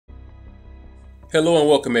Hello and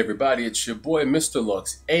welcome everybody. It's your boy Mr.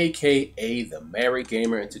 Lux, aka the Married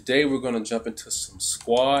Gamer, and today we're gonna jump into some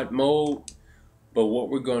squad mode. But what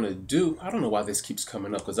we're gonna do, I don't know why this keeps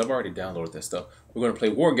coming up because I've already downloaded that stuff. We're gonna play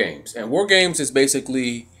War Games, and War Games is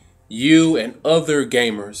basically you and other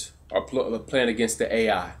gamers are playing against the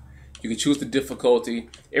AI. You can choose the difficulty.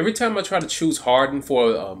 Every time I try to choose hardened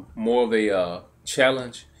for more of a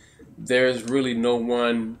challenge, there's really no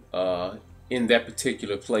one in that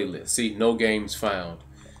particular playlist. See, no games found.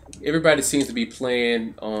 Everybody seems to be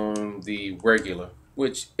playing on the regular,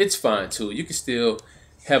 which it's fine too. You can still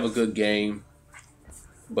have a good game,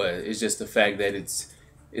 but it's just the fact that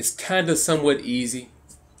it's kind of somewhat easy.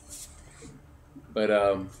 But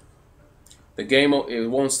the game it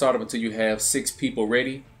won't start up until you have 6 people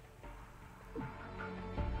ready.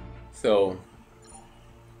 So,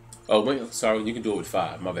 oh wait, sorry, you can do it with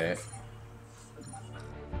 5. My bad.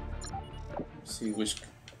 Let's see which.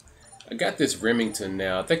 I got this Remington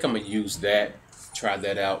now. I think I'm gonna use that. Try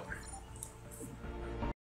that out.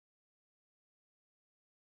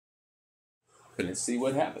 And let's see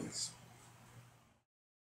what happens.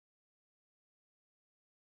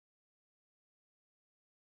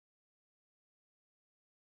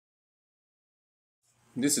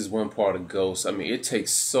 This is one part of Ghost. I mean, it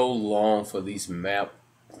takes so long for these maps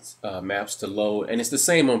to load, and it's the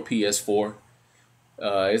same on PS4.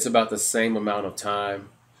 It's about the same amount of time,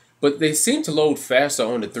 but they seem to load faster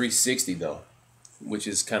on the 360 though, which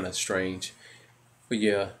is kind of strange. But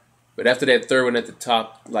yeah, but after that third one at the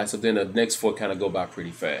top, like so, then the next 4 kind of go by pretty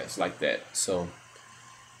fast, like that. So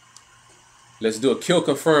let's do a kill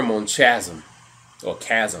confirm on Chasm or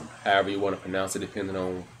Chasm, however you want to pronounce it, depending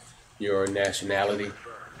on your nationality.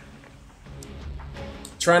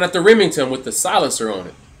 Trying out the Remington with the silencer on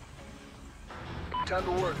it. Time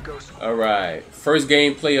to work, Ghost. All right, first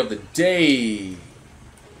gameplay of the day.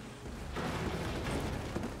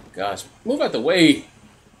 Gosh, move out the way.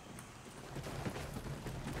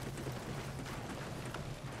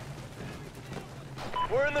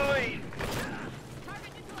 We're in the lead.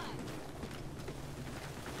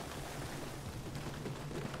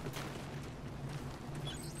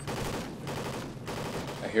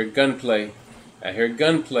 I hear gunplay. I hear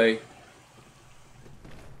gunplay.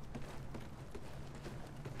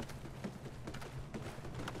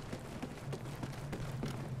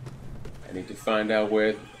 I need to find out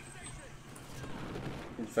where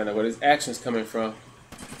his action's coming from.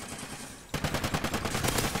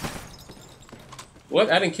 What?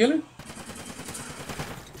 I didn't kill him?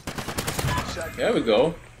 There we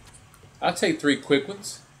go. I'll take 3 quick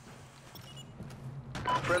ones.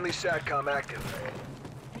 Friendly SATCOM active.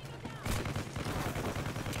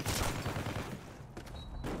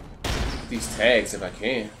 These tags if I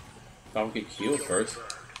can. If I don't get killed first.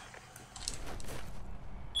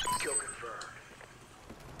 Kill confirmed.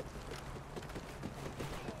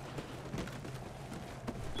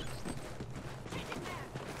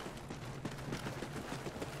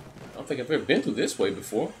 I don't think I've ever been through this way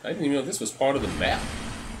before. I didn't even know this was part of the map.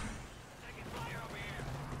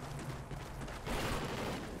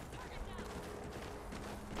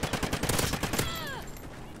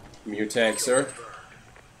 Give me your tag, sir.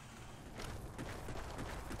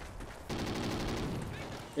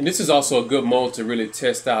 And this is also a good mode to really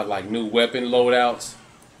test out like new weapon loadouts.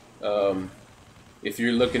 If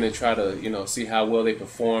you're looking to try to, see how well they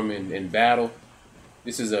perform in battle,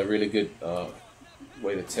 this is a really good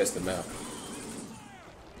way to test them out.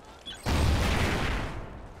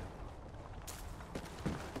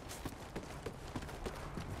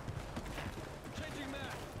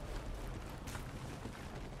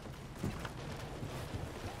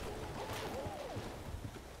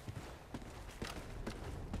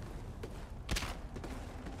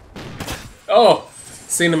 Oh,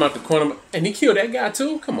 seen him out the corner, and he killed that guy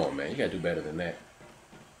too? Come on, man, you gotta do better than that.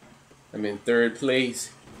 I'm in 3rd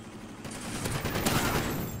place.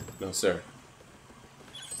 No, sir.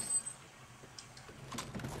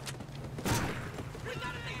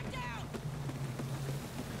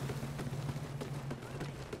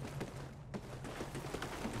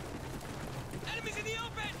 Enemies in the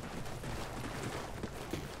open!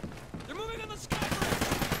 They're moving on the sky.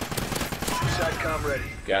 SATCOM ready.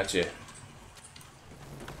 Gotcha.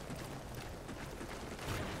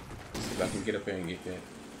 See if I can get up there and get that.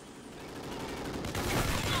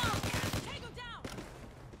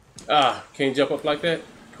 Ah, can't jump up like that?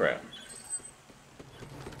 Crap.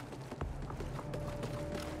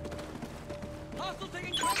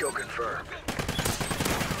 Kill confirmed.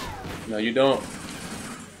 No, you don't.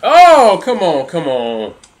 Oh, come on, come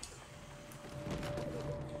on.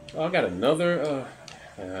 Oh, I got another.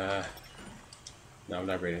 No, I'm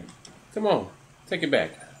not ready. Come on. Take it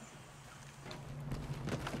back.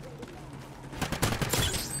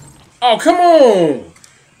 Oh, come on!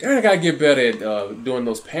 Darn, I gotta get better at doing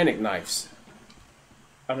those panic knives.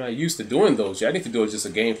 I'm not used to doing those yet. I need to do just a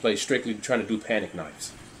gameplay strictly trying to do panic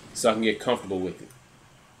knives, so I can get comfortable with it.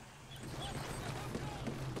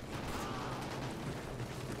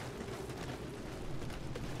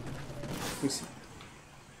 Let me see.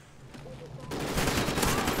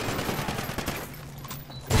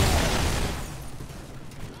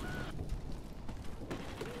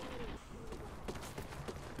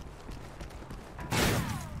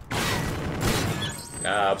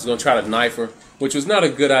 I was going to try to knife her, which was not a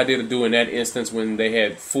good idea to do in that instance when they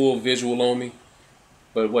had full visual on me.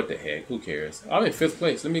 But what the heck, who cares? I'm in 5th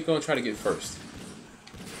place. Let me go and try to get first.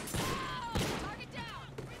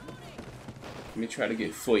 Let me try to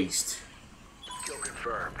get first. Kill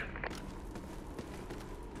confirmed.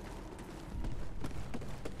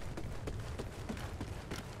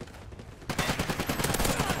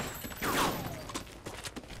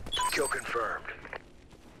 Kill confirmed.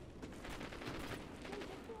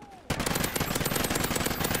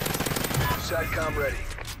 SATCOM ready.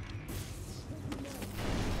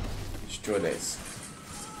 Destroy this.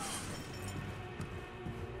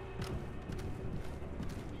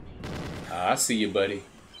 I see you, buddy.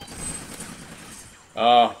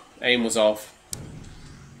 Aim was off.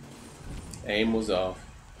 Aim was off.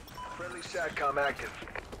 Friendly SATCOM active.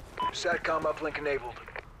 SATCOM uplink enabled.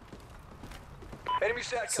 Enemy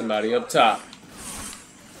SATCOM. Somebody up top.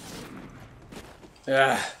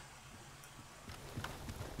 Ah.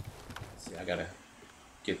 See, I gotta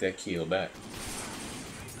get that kill back.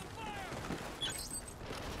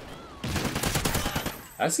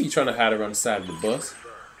 I see you trying to hide around the side of the bus.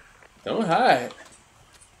 Don't hide.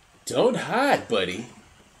 Don't hide, buddy.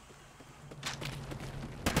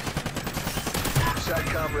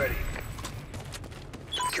 SATCOM ready.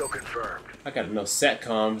 Kill confirmed. I got enough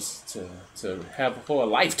SATCOMs to have for a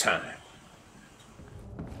lifetime.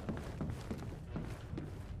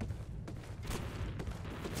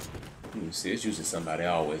 You see, it's usually somebody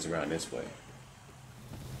always around this way.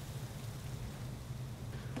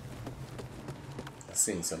 I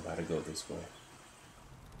seen somebody go this way.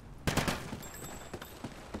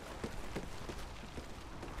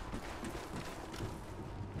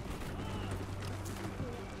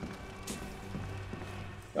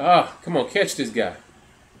 Ah, come on, catch this guy.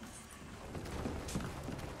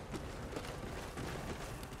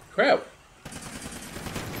 Crap.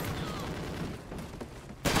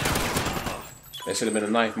 That should have been a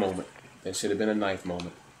knife moment. That should have been a knife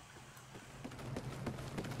moment.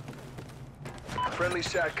 Friendly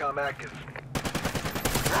SATCOM active.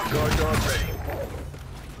 Guard dog ready.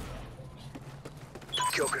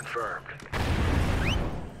 Kill confirmed.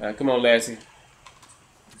 Come on, Lassie.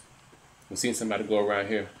 We've seen somebody go around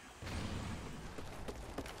here.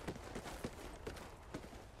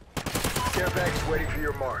 Care package waiting for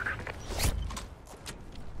your mark.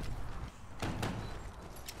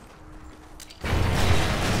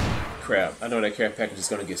 Crap. I know that care package is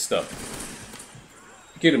going to get stuck.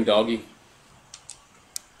 Get him, doggy.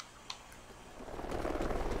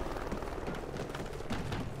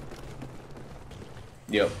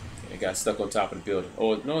 Yep. It got stuck on top of the building.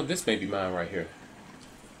 Oh, no, this may be mine right here.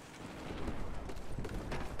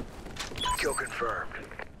 Kill confirmed.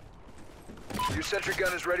 Your sentry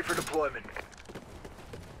gun is ready for deployment.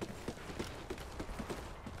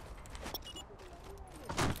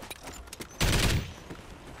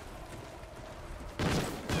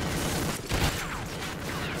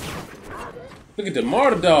 Look at the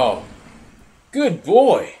martyr dog. Good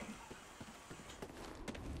boy.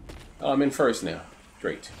 Oh, I'm in first now.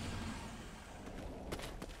 Great.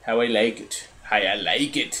 How I like it. How I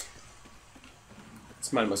like it.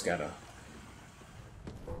 Somebody must got a...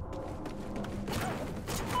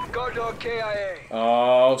 Guard dog KIA.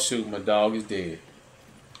 Oh, shoot. My dog is dead.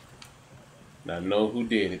 Now I know who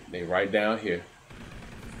did it. They right down here.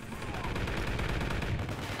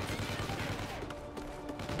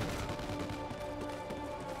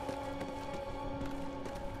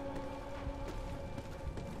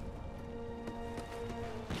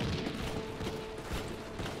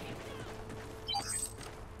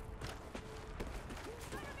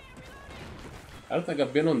 I don't think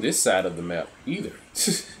I've been on this side of the map either.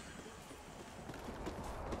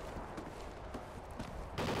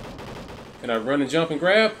 Can I run and jump and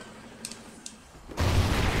grab?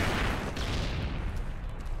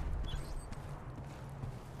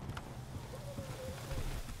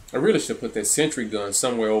 I really should put that sentry gun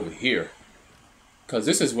somewhere over here. Because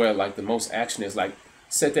this is where like the most action is. Like,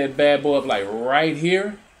 set that bad boy up like right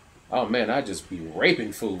here. Oh man, I'd just be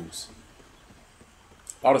raping fools.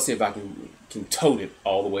 I ought to see if I can tote it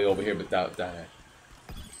all the way over here without dying.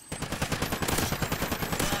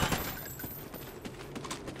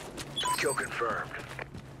 Kill confirmed.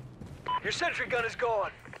 Your sentry gun is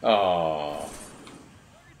gone. Oh.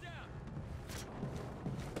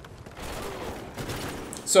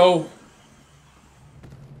 So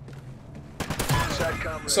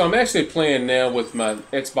I'm actually playing now with my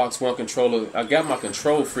Xbox One controller. I got my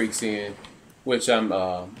control freaks in, which I'm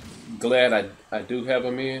glad I do have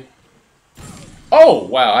them in. Oh,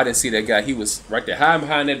 wow, I didn't see that guy. He was right there, hiding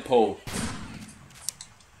behind that pole.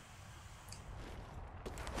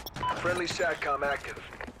 Friendly SATCOM active.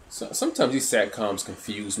 So, sometimes these SATCOMs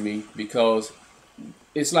confuse me because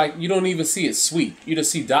it's like you don't even see it sweep. You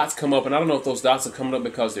just see dots come up, and I don't know if those dots are coming up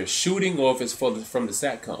because they're shooting or if it's from the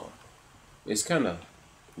SATCOM. It's kind of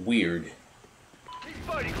weird. Keep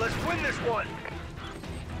fighting. Let's win this one.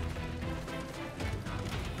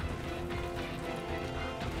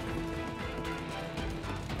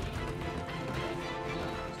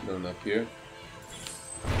 There's none up here.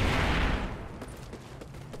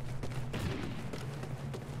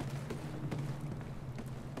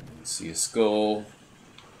 See a skull.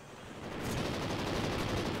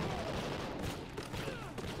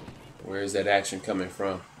 Where is that action coming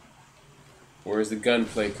from? Where is the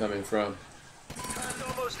gunplay coming from? Time's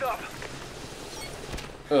almost up.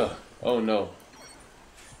 Ugh. Oh no.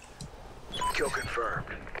 Kill confirmed.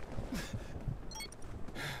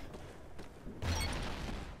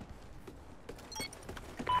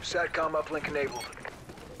 SATCOM uplink enabled.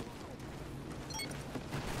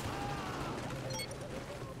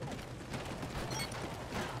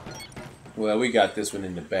 Well, we got this one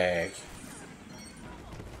in the bag.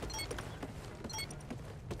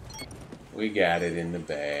 We got it in the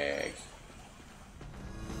bag.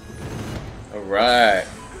 All right.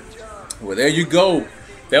 Well, there you go.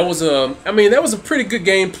 That was I mean, that was a pretty good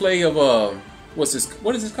gameplay of what's this?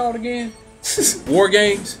 What is this called again?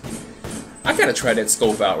 Wargames. I gotta try that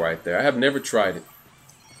scope out right there. I have never tried it.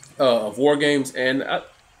 Of Wargames, and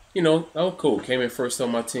you know, oh cool. Came in first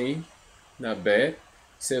on my team. Not bad.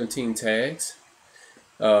 17 tags.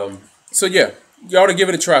 So yeah, you ought to give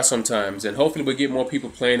it a try sometimes, and hopefully we'll get more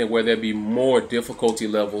people playing it where there'll be more difficulty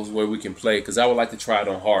levels where we can play, because I would like to try it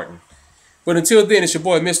on Harden. But until then, it's your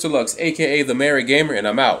boy Mr. Lux, aka the Married Gamer, and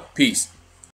I'm out. Peace.